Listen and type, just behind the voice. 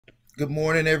Good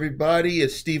morning, everybody.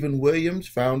 It's Stephen Williams,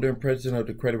 founder and president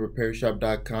of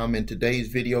thecreditrepairshop.com. In today's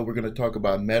video, we're going to talk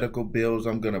about medical bills.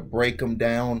 I'm going to break them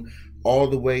down all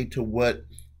the way to what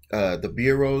the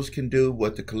bureaus can do,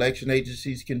 what the collection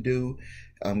agencies can do.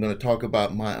 I'm going to talk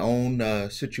about my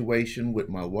own situation with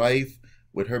my wife,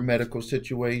 with her medical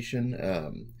situation.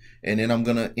 And then I'm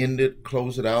going to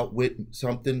close it out with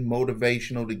something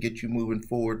motivational to get you moving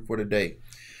forward for the day.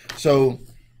 So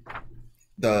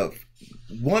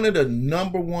one of the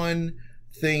number one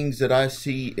things that I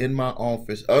see in my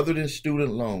office, other than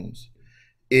student loans,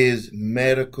 is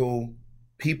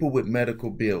people with medical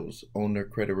bills on their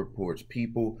credit reports.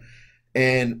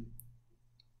 And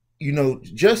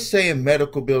just saying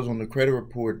medical bills on the credit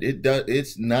report,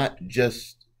 it's not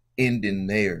just ending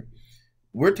there.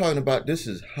 We're talking about this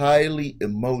is highly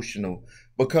emotional,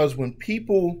 because when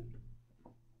people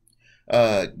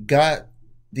got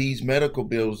these medical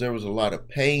bills, there was a lot of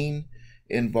pain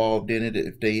involved in it.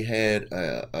 If they had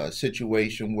a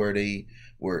situation where they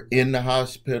were in the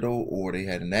hospital, or they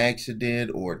had an accident,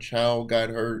 or a child got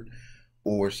hurt,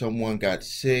 or someone got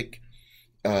sick,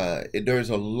 there's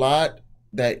a lot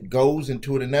that goes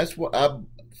into it. And that's what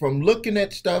from looking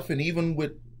at stuff, and even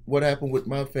with what happened with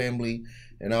my family,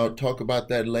 and I'll talk about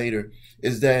that later,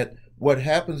 is that what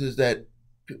happens is that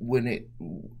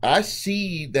I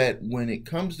see that when it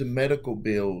comes to medical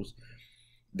bills,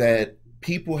 that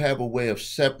people have a way of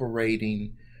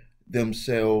separating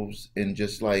themselves, and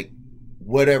just like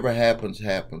whatever happens,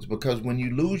 happens. Because when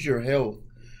you lose your health,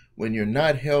 when you're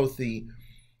not healthy,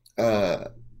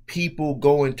 people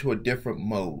go into a different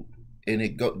mode.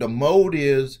 And the mode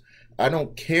is, I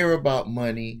don't care about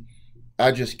money,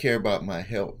 I just care about my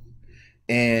health.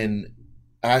 And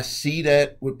I see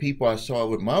that with people. I saw it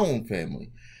with my own family.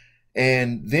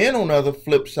 And then on the other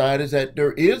flip side is that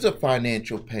there is a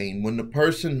financial pain when the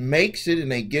person makes it and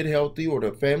they get healthy, or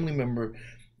the family member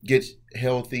gets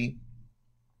healthy.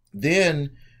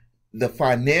 Then the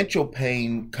financial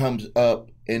pain comes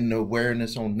up, and the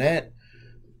awareness on that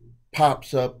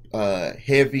pops up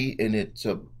heavy, and it's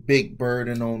a big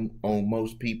burden on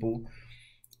most people.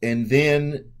 And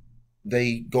then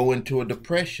they go into a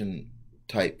depression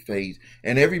type phase,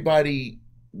 and everybody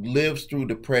lives through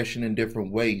depression in different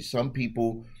ways. Some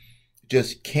people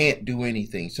just can't do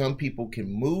anything. Some people can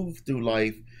move through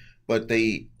life, but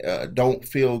they don't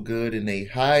feel good, and they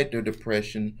hide their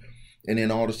depression, and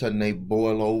then all of a sudden they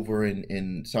boil over,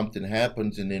 and something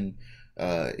happens, and then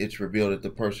it's revealed that the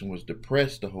person was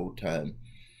depressed the whole time.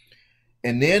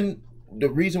 And then the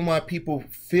reason why people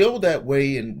feel that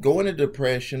way and go into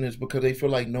depression is because they feel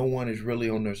like no one is really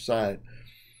on their side.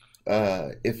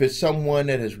 If it's someone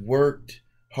that has worked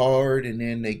hard, and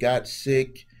then they got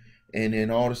sick, and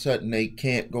then all of a sudden they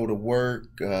can't go to work,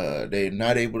 they're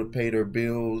not able to pay their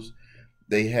bills,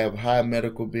 they have high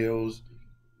medical bills,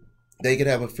 they could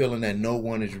have a feeling that no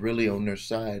one is really on their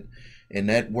side. And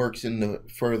that works in the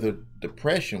further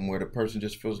depression, where the person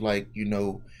just feels like,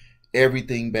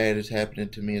 everything bad is happening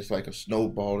to me. It's like a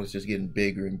snowball. It's just getting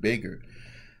bigger and bigger.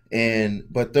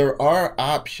 But there are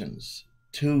options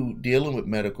to dealing with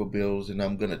medical bills, and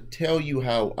I'm going to tell you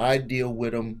how I deal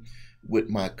with them with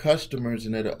my customers,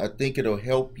 and I think it'll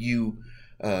help you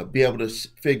be able to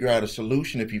figure out a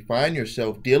solution if you find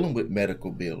yourself dealing with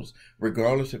medical bills,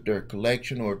 regardless if they're a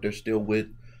collection or if they're still with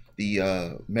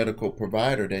the medical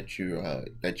provider that you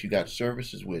got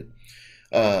services with.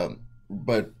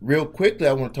 But real quickly,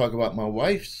 I want to talk about my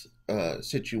wife's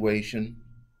situation.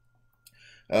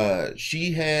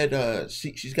 She's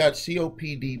got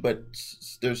COPD, but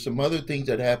there's some other things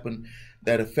that happened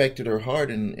that affected her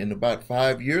heart. And about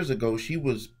 5 years ago, she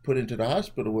was put into the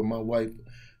hospital, where my wife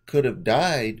could have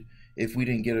died if we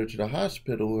didn't get her to the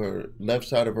hospital. Her left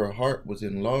side of her heart was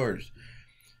enlarged,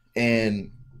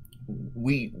 and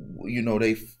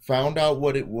they found out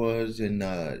what it was, and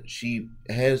she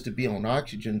has to be on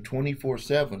oxygen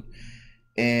 24/7.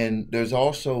 And there's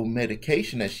also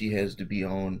medication that she has to be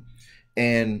on.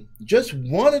 And just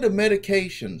one of the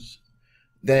medications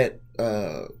that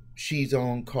she's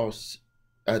on costs,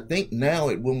 I think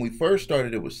now, when we first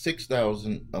started, it was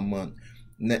 $6,000 a month,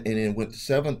 and it went to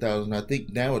 $7,000. I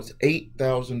think now it's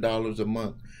 $8,000 a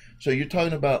month. So you're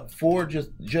talking about, for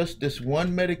just this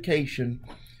one medication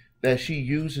that she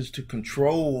uses to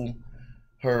control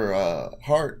her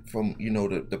heart from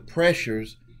the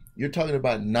pressures, you're talking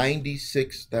about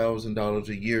 $96,000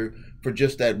 a year for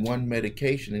just that one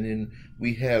medication. And then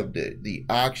we have the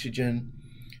oxygen.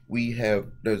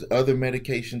 There's other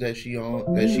medications that she's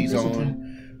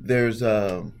on. There's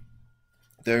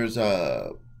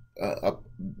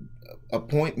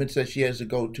appointments that she has to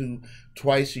go to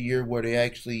twice a year, where they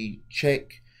actually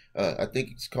check I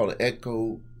think it's called an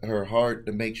echo her heart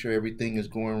to make sure everything is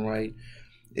going right.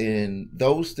 And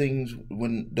those things,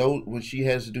 when she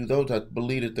has to do those, I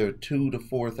believe that they're $2,000 to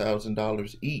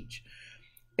 $4,000 each.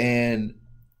 And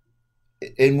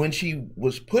when she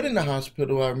was put in the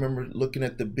hospital, I remember looking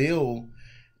at the bill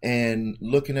and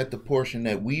looking at the portion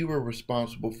that we were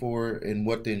responsible for and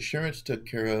what the insurance took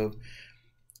care of.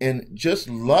 And just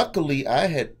luckily, I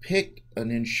had picked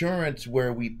an insurance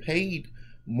where we paid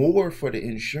more for the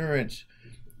insurance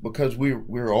because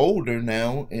we're older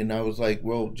now. And I was like,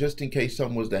 well, just in case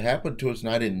something was to happen to us, and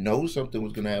I didn't know something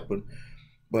was going to happen,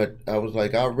 but I was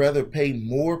like, I'd rather pay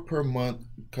more per month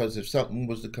because if something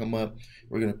was to come up,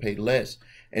 we're going to pay less.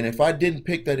 And if I didn't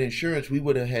pick that insurance, we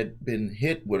would have had been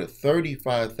hit with a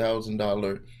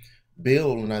 $35,000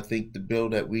 bill. And I think the bill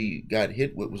that we got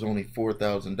hit with was only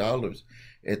 $4,000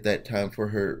 at that time for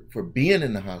her for being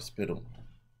in the hospital.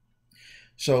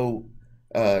 So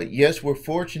yes, we're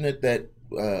fortunate that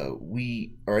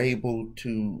we are able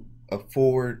to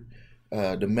afford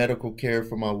the medical care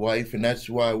for my wife, and that's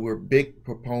why we're big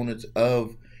proponents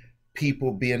of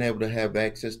people being able to have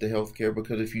access to health care,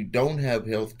 because if you don't have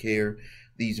health care,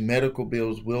 these medical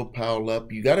bills will pile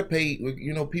up. You got to pay,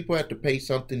 people have to pay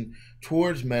something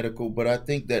towards medical, but I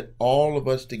think that all of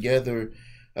us together,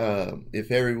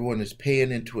 if everyone is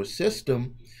paying into a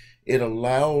system, it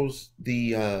allows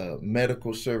the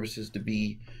medical services to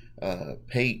be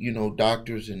paid,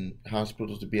 doctors and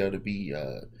hospitals to be able to be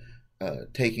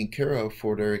taken care of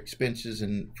for their expenses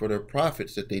and for their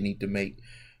profits that they need to make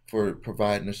for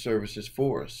providing the services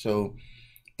for us. So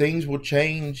things will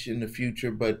change in the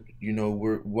future, but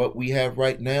what we have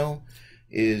right now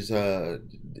is I'm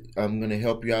going to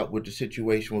help you out with the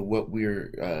situation with what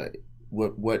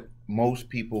what most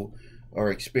people are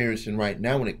experiencing right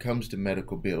now when it comes to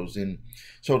medical bills. And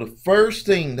so the first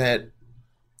thing that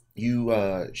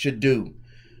you should do,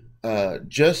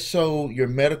 just so your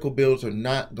medical bills are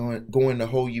not going to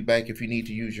hold you back if you need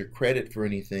to use your credit for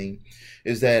anything,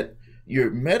 is that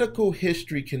your medical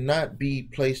history cannot be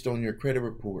placed on your credit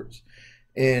reports.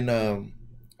 And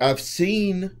I've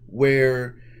seen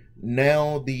where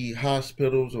now the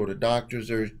hospitals or the doctors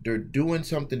they're doing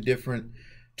something different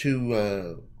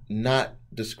to not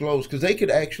disclose, because they could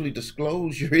actually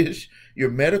disclose your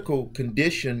medical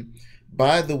condition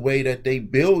by the way that they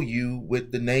bill you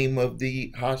with the name of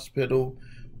the hospital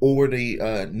or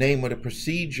the name of the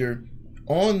procedure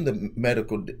on the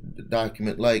medical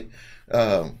document. Like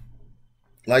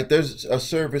there's a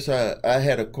service, I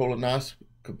had a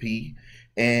colonoscopy,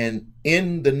 and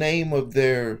in the name of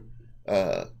their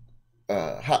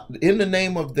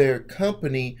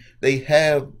company, they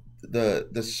have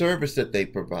the service that they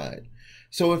provide.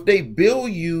 So if they bill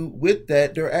you with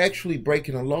that, they're actually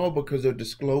breaking a law because they're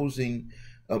disclosing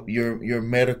your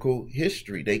medical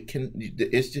history.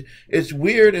 It's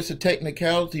weird, it's a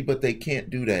technicality, but they can't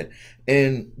do that.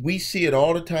 And we see it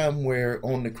all the time where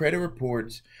on the credit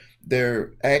reports,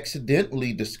 they're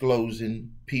accidentally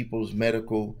disclosing people's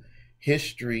medical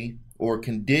history or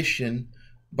condition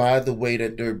by the way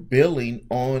that they're billing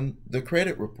on the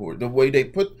credit report. The way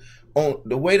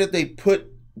that they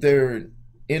put their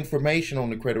information on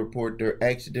the credit report, they're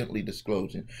accidentally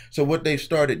disclosing. So what they've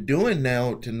started doing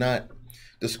now to not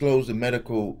disclose the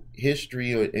medical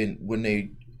history, and when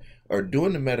they are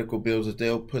doing the medical bills, is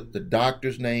they'll put the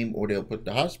doctor's name or they'll put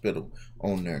the hospital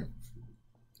on there.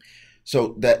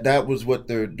 So that was what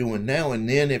they're doing now. And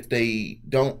then if they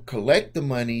don't collect the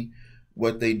money,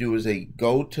 what they do is they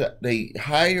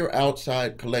hire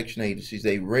outside collection agencies.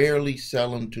 They rarely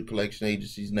sell them to collection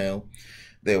agencies now.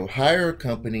 They'll hire a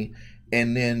company,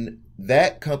 and then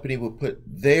that company will put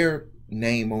their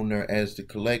name on there as the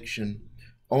collection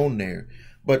on there.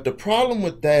 But the problem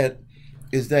with that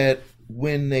is that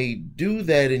when they do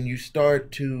that and you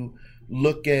start to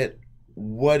look at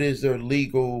what is the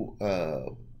legal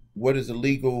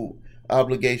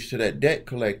obligation to that debt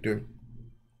collector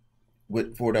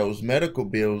for those medical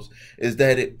bills, is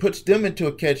that it puts them into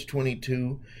a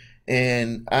catch-22.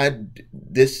 And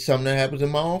this is something that happens in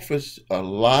my office a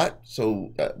lot.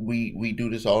 So we do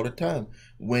this all the time.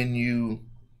 When you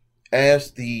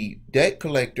ask the debt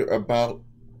collector about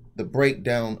the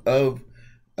breakdown of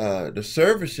the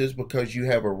services, because you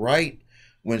have a right,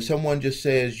 when someone just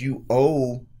says you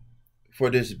owe for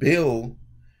this bill,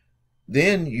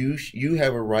 then you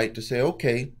have a right to say,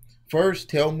 okay, first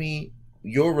tell me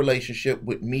your relationship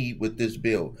with me with this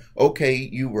bill. Okay,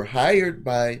 you were hired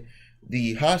by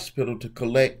the hospital to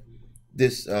collect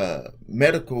this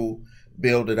medical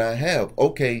bill that I have.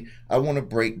 Okay, I want a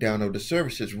breakdown of the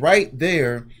services. Right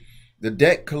there, the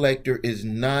debt collector is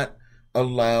not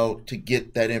allowed to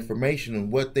get that information.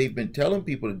 And what they've been telling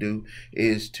people to do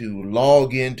is to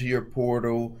log into your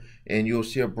portal, and you'll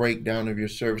see a breakdown of your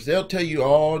service. They'll tell you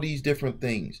all these different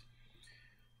things.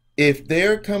 If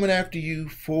they're coming after you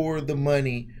for the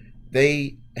money,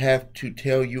 they have to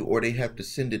tell you, or they have to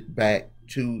send it back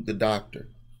to the doctor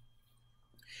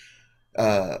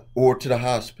or to the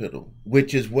hospital,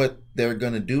 which is what they're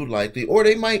going to do likely. Or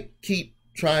they might keep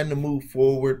trying to move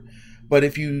forward, but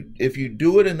if you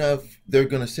do it enough, they're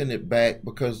going to send it back,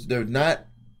 because they're not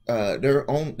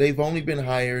they've only been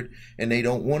hired, and they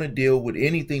don't want to deal with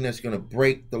anything that's going to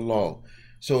break the law.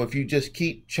 So if you just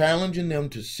keep challenging them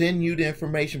to send you the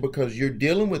information, because you're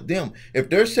dealing with them. If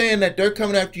they're saying that they're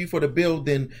coming after you for the bill,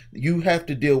 then you have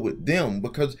to deal with them,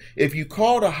 because if you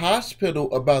call the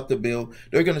hospital about the bill,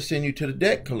 they're going to send you to the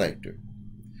debt collector.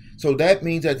 So that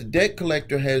means that the debt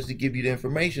collector has to give you the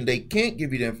information. They can't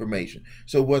give you the information.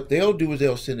 So what they'll do is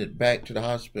they'll send it back to the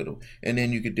hospital, and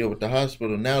then you can deal with the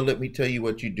hospital. Now let me tell you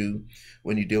what you do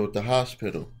when you deal with the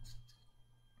hospital.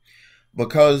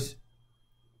 Because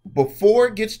before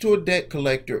it gets to a debt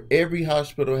collector, every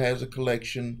hospital has a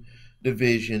collection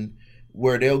division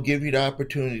where they'll give you the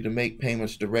opportunity to make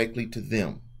payments directly to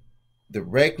them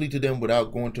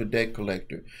without going to a debt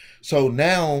collector. So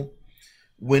now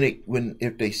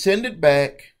if they send it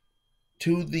back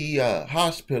to the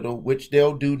hospital, which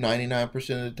they'll do 99%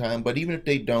 of the time, but even if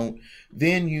they don't,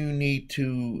 then you need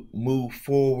to move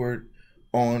forward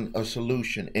on a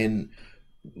solution. And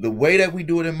the way that we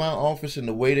do it in my office, and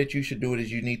the way that you should do it,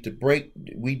 is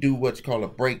we do what's called a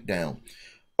breakdown.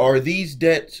 Are these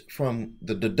debts from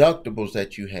the deductibles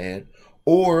that you had,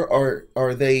 or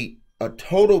are they a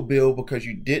total bill because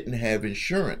you didn't have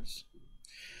insurance?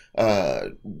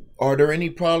 Are there any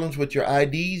problems with your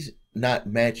IDs not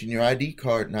matching, your ID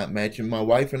card not matching? My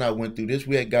wife and I went through this.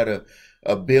 We had got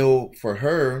a bill for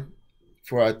her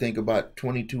for, I think, about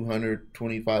 $2,200,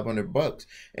 $2,500,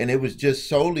 and it was just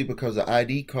solely because the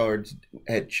ID cards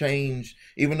had changed.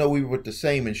 Even though we were with the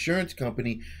same insurance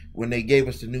company, when they gave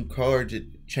us the new cards,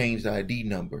 it changed the ID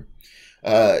number.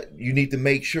 You need to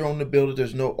make sure on the bill that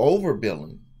there's no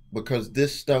overbilling, because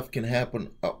this stuff can happen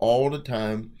all the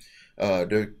time.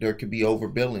 There could be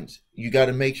overbillings. You got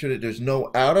to make sure that there's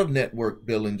no out-of-network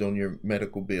billings on your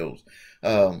medical bills.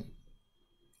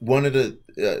 One of the,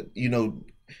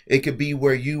 it could be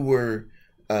where you were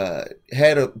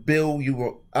had a bill, you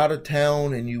were out of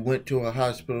town, and you went to a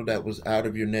hospital that was out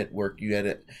of your network. You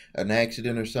had an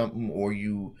accident or something, or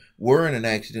you were in an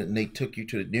accident and they took you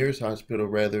to the nearest hospital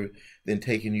rather than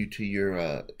taking you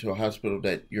to to a hospital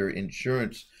that your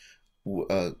insurance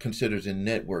considers in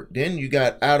network. Then you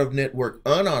got out of network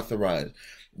unauthorized.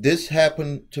 This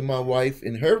happened to my wife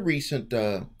in her recent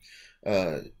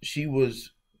she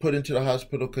was put into the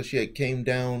hospital because she had came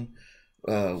down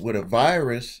with a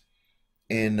virus,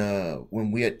 and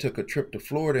when we had took a trip to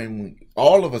Florida, and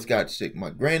all of us got sick. My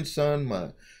grandson,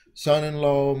 my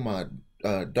son-in-law, my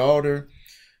daughter,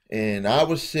 and I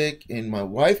was sick, and my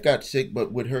wife got sick.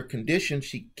 But with her condition,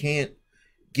 she can't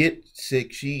get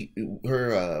sick.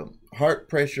 Her heart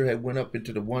pressure had went up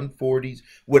into the 140s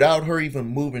without her even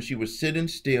moving. She was sitting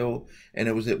still, and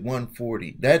it was at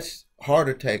 140. That's heart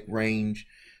attack range.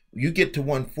 You get to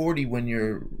 140 when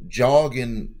you're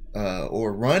jogging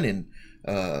or running,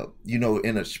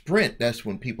 in a sprint. That's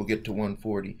when people get to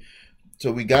 140.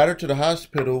 So we got her to the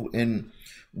hospital, and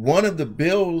one of the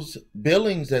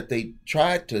billings that they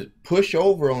tried to push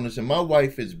over on us, and my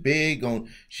wife is big on,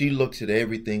 she looks at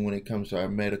everything when it comes to our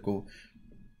medical,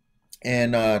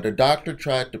 and the doctor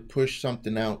tried to push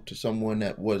something out to someone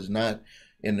that was not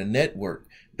in the network.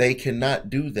 They cannot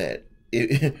do that.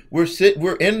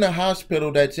 We're in the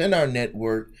hospital that's in our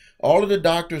network. All of the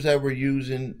doctors that we're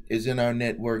using is in our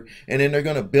network, and then they're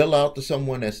going to bill out to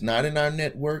someone that's not in our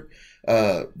network.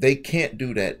 They can't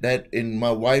do that. And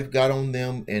my wife got on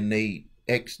them, and they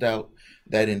X'd out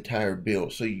that entire bill.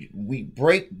 So we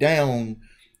break down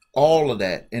all of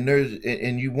that,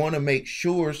 and you want to make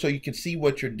sure so you can see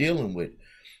what you're dealing with.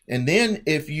 And then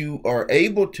if you are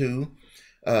able to,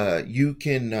 you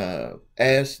can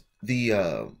ask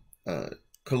the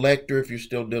collector, if you're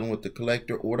still dealing with the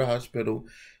collector or the hospital,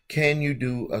 can you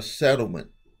do a settlement?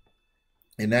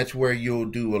 And that's where you'll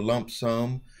do a lump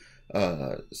sum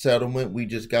settlement. We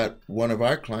just got one of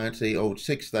our clients, they owed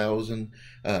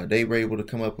 $6,000. They were able to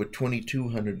come up with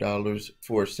 $2,200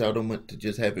 for a settlement to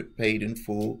just have it paid in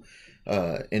full.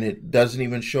 And it doesn't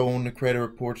even show on the credit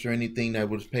reports or anything that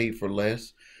was paid for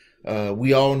less.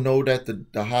 We all know that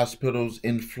the hospitals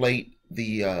inflate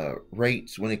the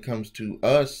rates when it comes to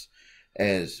us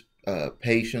as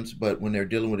patients, but when they're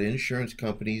dealing with insurance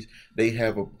companies, they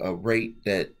have a rate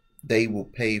that they will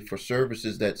pay for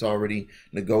services that's already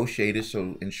negotiated,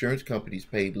 so insurance companies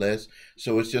paid less.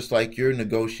 So it's just like you're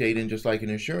negotiating just like an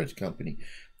insurance company,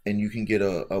 and you can get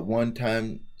a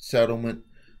one-time settlement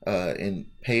and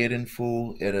pay it in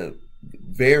full at a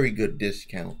very good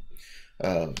discount,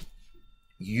 uh,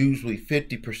 usually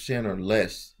 50% or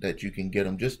less that you can get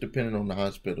them, just depending on the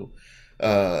hospital.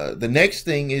 The next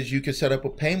thing is you can set up a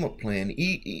payment plan.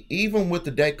 Even with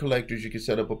the debt collectors, you can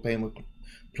set up a payment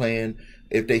plan.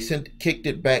 If they kicked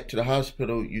it back to the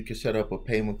hospital, you can set up a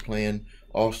payment plan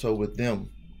also with them.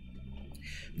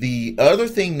 The other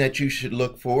thing that you should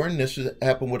look for, and this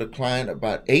happened with a client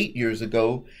about 8 years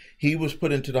ago, he was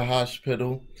put into the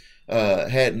hospital,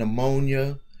 had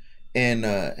pneumonia, and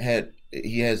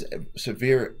he has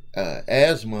severe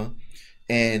asthma,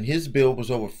 and his bill was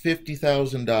over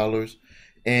 $50,000.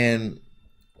 And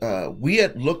we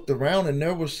had looked around, and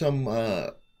there were some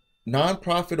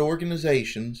nonprofit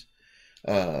organizations.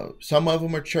 Some of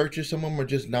them are churches, some of them are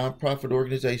just nonprofit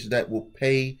organizations that will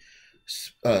pay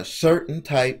certain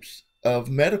types of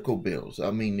medical bills. I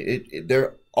mean,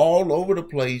 they're all over the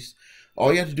place.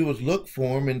 All you have to do is look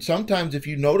for them. And sometimes if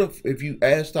you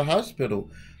ask the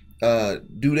hospital,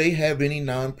 do they have any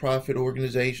nonprofit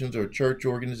organizations or church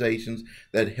organizations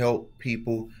that help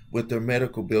people with their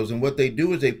medical bills? And what they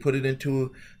do is they put it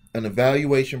into an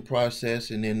evaluation process,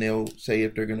 and then they'll say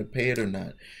if they're going to pay it or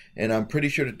not. And I'm pretty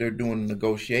sure that they're doing a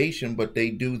negotiation, but they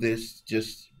do this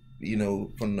just,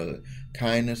 from the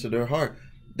kindness of their heart.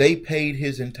 They paid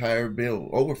his entire bill.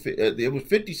 It was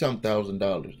 50-some thousand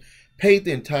dollars. Paid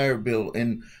the entire bill.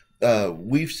 And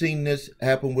we've seen this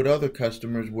happen with other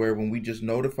customers, where when we just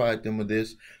notified them of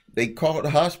this, they called the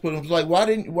hospital and was like, why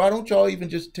don't y'all even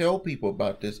just tell people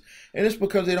about this? And it's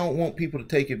because they don't want people to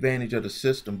take advantage of the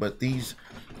system, but these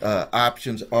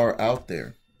options are out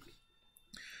there.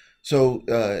 So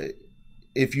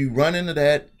if you run into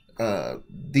that,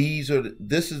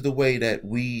 this is the way that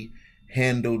we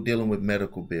handle dealing with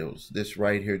medical bills. This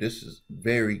right here, this is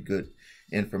very good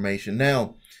information.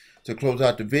 Now, to close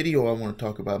out the video, I want to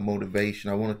talk about motivation.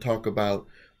 I want to talk about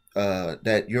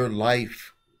that your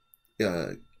life,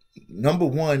 number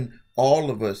one, all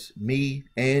of us, me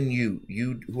and you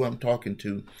who I'm talking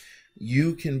to,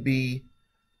 you can be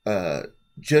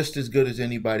just as good as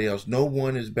anybody else. No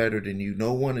one is better than you.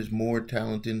 No one is more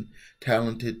talented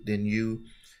than you,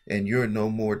 and you're no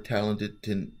more talented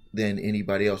than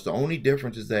anybody else. The only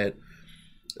difference is that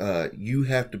you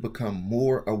have to become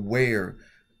more aware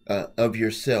of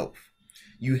yourself.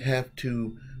 You have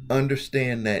to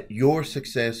understand that your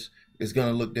success is going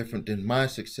to look different than my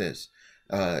success.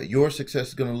 Your success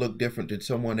is going to look different than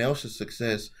someone else's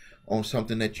success on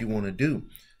something that you want to do.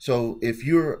 So if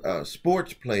you're a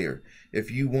sports player,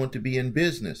 if you want to be in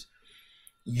business,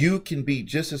 you can be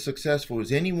just as successful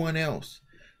as anyone else.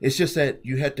 It's just that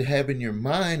you have to have in your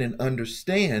mind and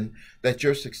understand that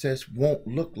your success won't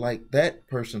look like that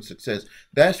person's success.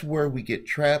 That's where we get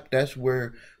trapped. That's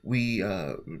where we,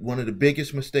 one of the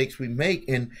biggest mistakes we make.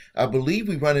 And I believe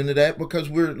we run into that because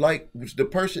we're like the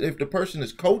person, if the person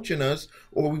is coaching us,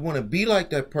 or we want to be like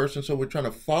that person, so we're trying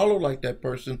to follow like that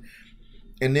person.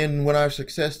 And then when our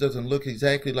success doesn't look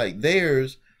exactly like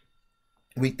theirs,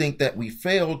 we think that we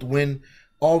failed, when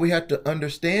all we have to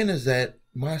understand is that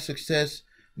my success,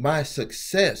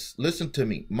 listen to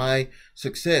me, my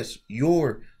success,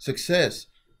 your success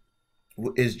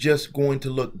is just going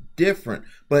to look different.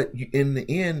 But in the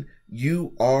end,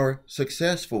 you are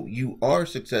successful. You are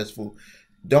successful.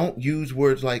 Don't use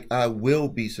words like I will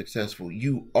be successful.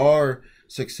 You are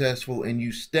successful, and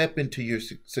you step into your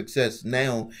success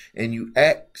now, and you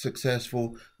act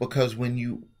successful, because when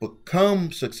you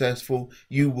become successful,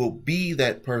 you will be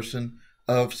that person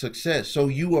of success. So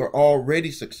you are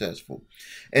already successful.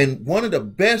 And one of the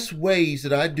best ways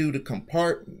that I do to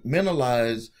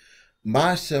compartmentalize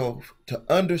myself, to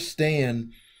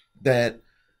understand that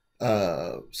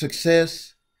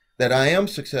success, that I am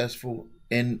successful,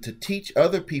 and to teach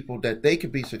other people that they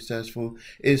can be successful,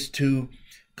 is to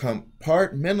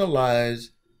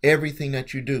compartmentalize everything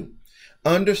that you do.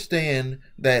 Understand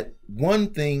that one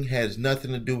thing has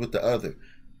nothing to do with the other.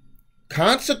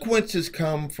 Consequences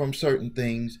come from certain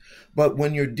things, but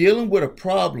when you're dealing with a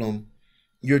problem,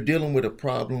 you're dealing with a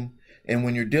problem. And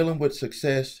when you're dealing with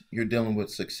success, you're dealing with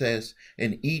success.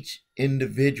 And each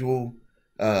individual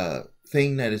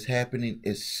thing that is happening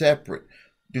is separate.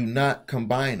 Do not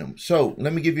combine them. So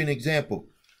let me give you an example.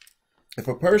 If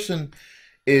a person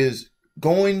is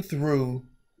going through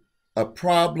a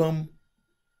problem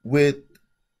with,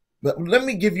 let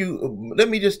me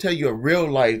just tell you a real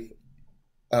life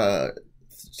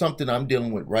something I'm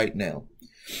dealing with right now.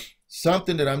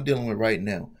 Something that I'm dealing with right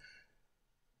now.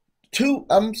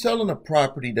 I'm selling a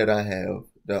property that I have.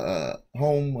 The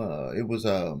home, it was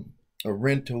a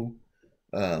rental.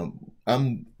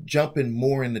 I'm jumping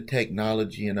more into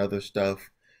technology and other stuff,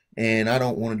 and I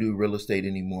don't want to do real estate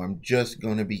anymore. I'm just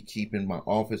going to be keeping my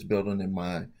office building and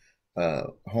my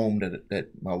home that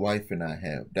my wife and I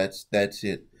have. That's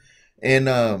it. And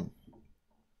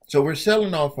so we're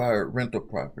selling off our rental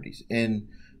properties, and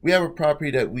we have a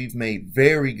property that we've made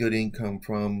very good income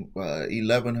from,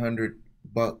 $1,100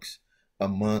 a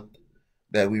month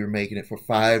that we were making it for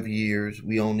 5 years.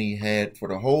 We only had for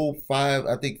the whole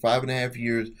I think 5.5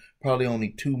 years, probably only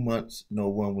 2 months, no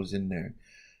one was in there.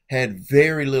 Had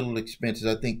very little expenses.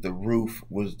 I think the roof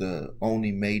was the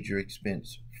only major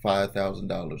expense,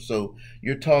 $5,000. So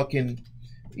you're talking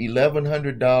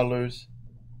 $1,100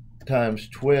 times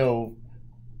 12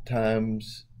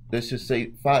 times, let's just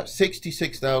say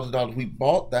 $66,000. We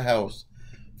bought the house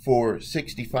for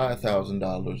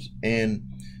 $65,000, and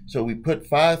so we put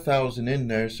 5,000 in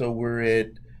there, so we're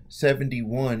at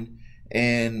 71,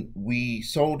 and we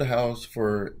sold the house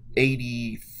for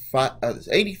 85,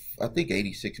 80, I think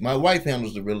 86. My wife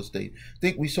handles the real estate. I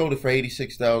think we sold it for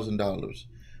 $86,000.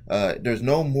 There's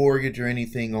no mortgage or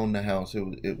anything on the house.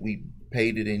 We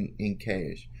paid it in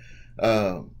cash.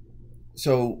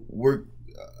 So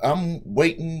I'm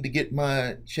waiting to get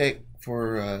my check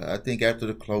for, I think after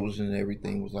the closing and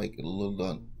everything was like a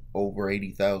little over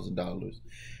 $80,000.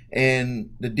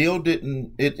 And the deal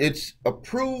it's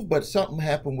approved, but something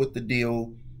happened with the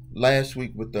deal last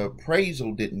week with the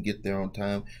appraisal didn't get there on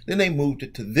time. Then they moved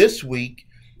it to this week,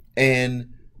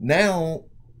 and now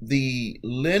the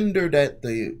lender that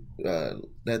the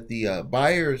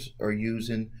buyers are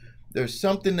using, there's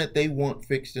something that they want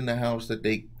fixed in the house that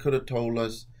they could have told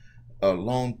us a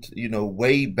long,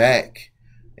 way back,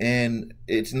 and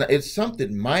it's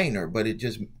something minor, but it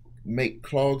just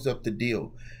clogs up the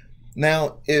deal.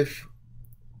 Now, if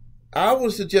I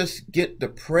was to just get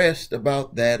depressed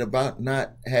about that, about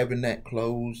not having that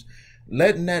closed,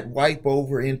 letting that wipe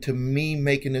over into me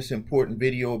making this important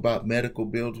video about medical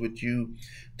bills with you,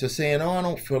 to saying, oh, I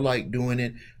don't feel like doing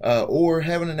it, or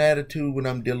having an attitude when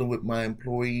I'm dealing with my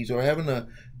employees, or having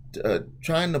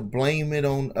trying to blame it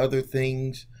on other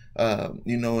things,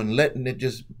 and letting it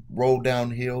just roll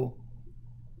downhill.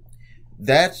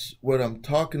 That's what I'm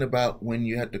talking about when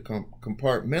you have to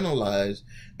compartmentalize.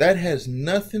 That has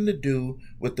nothing to do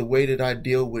with the way that I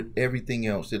deal with everything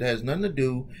else. It has nothing to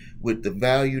do with the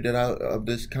value of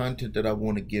this content that I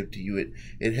want to give to you.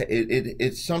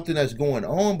 It's something that's going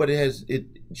on, but it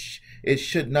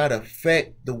should not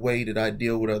affect the way that I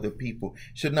deal with other people.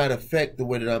 It should not affect the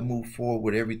way that I move forward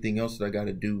with everything else that I got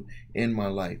to do in my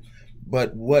life.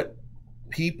 But what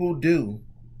people do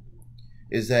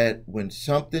is that when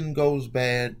something goes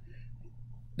bad,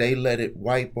 they let it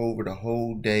wipe over the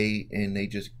whole day, and they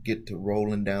just get to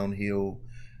rolling downhill,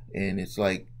 and it's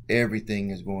like everything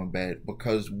is going bad.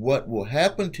 Because what will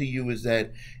happen to you is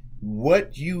that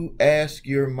what you ask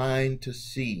your mind to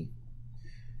see,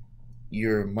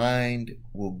 your mind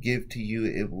will give to you.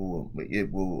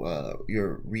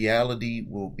 Your reality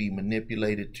will be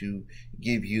manipulated to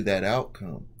give you that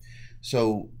outcome.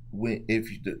 So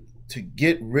to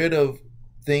get rid of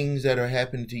things that are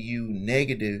happening to you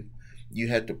negative, you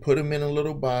have to put them in a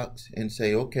little box and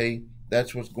say, okay,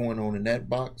 that's what's going on in that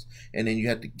box. And then you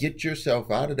have to get yourself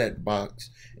out of that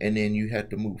box, and then you have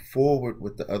to move forward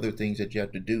with the other things that you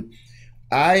have to do.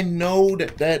 I know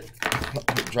that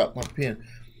drop my pen.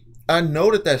 I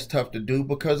know that that's tough to do,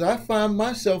 because I find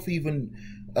myself even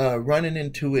running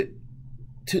into it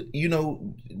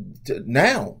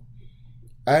now.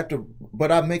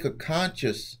 But I make a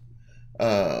conscious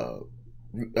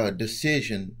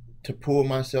decision to pull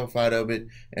myself out of it,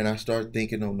 and I start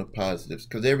thinking on the positives,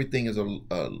 because everything is a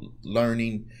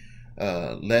learning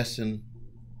lesson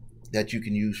that you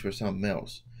can use for something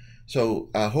else. So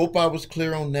I hope I was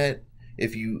clear on that.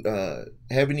 If you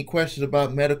have any questions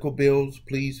about medical bills,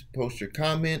 please post your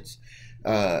comments.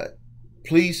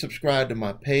 Please subscribe to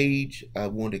my page. I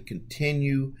want to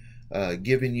continue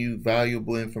giving you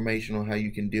valuable information on how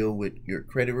you can deal with your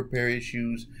credit repair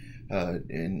issues.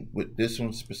 And with this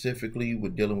one specifically,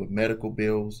 with dealing with medical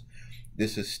bills.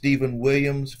 This is Stephen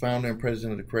Williams, founder and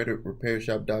president of the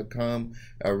CreditRepairShop.com.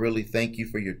 I really thank you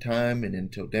for your time, and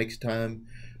until next time,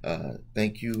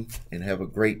 thank you and have a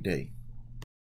great day.